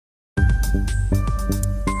When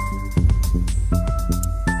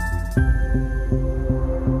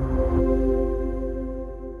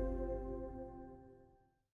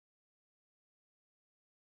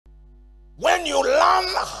you learn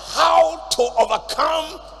how to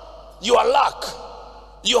overcome your lack,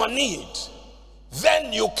 your need,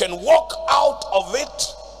 then you can walk out of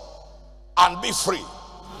it and be free.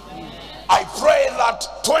 I pray that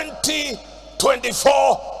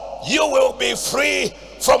 2024 you will be free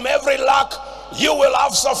from every lack. You will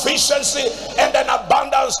have sufficiency and an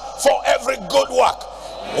abundance for every good work.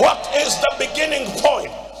 What is the beginning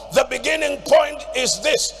point? The beginning point is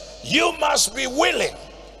this: you must be willing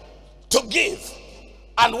to give.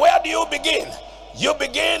 And where do you begin? You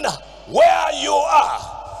begin where you are,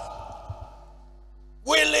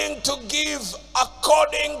 willing to give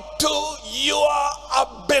according to your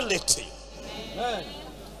ability. Amen.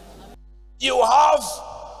 You have,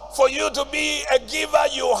 for you to be a giver,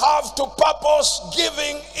 you have to purpose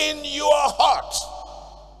giving in your heart.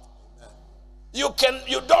 You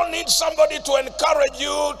don't need somebody to encourage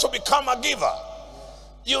you to become a giver.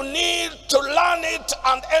 You need to learn it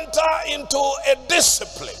and enter into a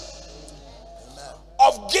discipline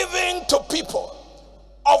of giving to people,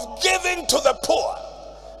 of giving to the poor.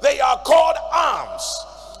 They are called alms.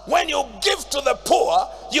 When you give to the poor,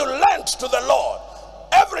 you lend to the Lord.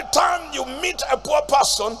 Every time you meet a poor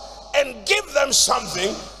person and give them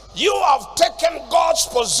something, you have taken God's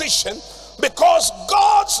position, because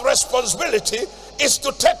God's responsibility is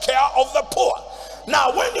to take care of the poor.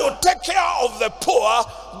 Now, when you take care of the poor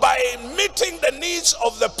by meeting the needs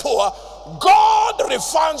of the poor, God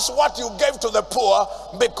refunds what you gave to the poor,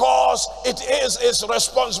 because it is his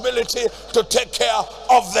responsibility to take care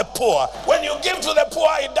of the poor. When you give to the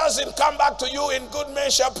poor, it doesn't come back to you in good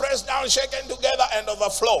measure, pressed down, shaken together, and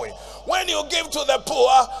overflowing. When you give to the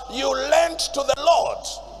poor, you lend to the Lord.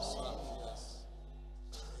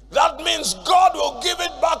 That means God will give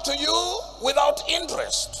it back to you without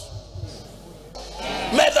interest.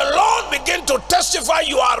 May the Lord begin to testify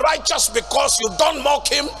you are righteous, because you don't mock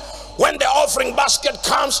him. When the offering basket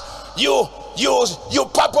comes, you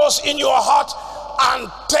purpose in your heart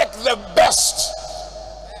and take the best.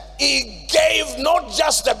 He gave not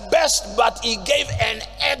just the best, but he gave an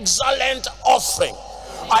excellent offering.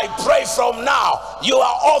 I pray from now, your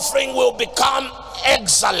offering will become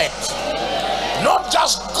excellent. Not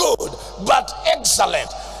just good, but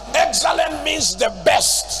excellent. Excellent means the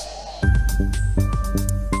best.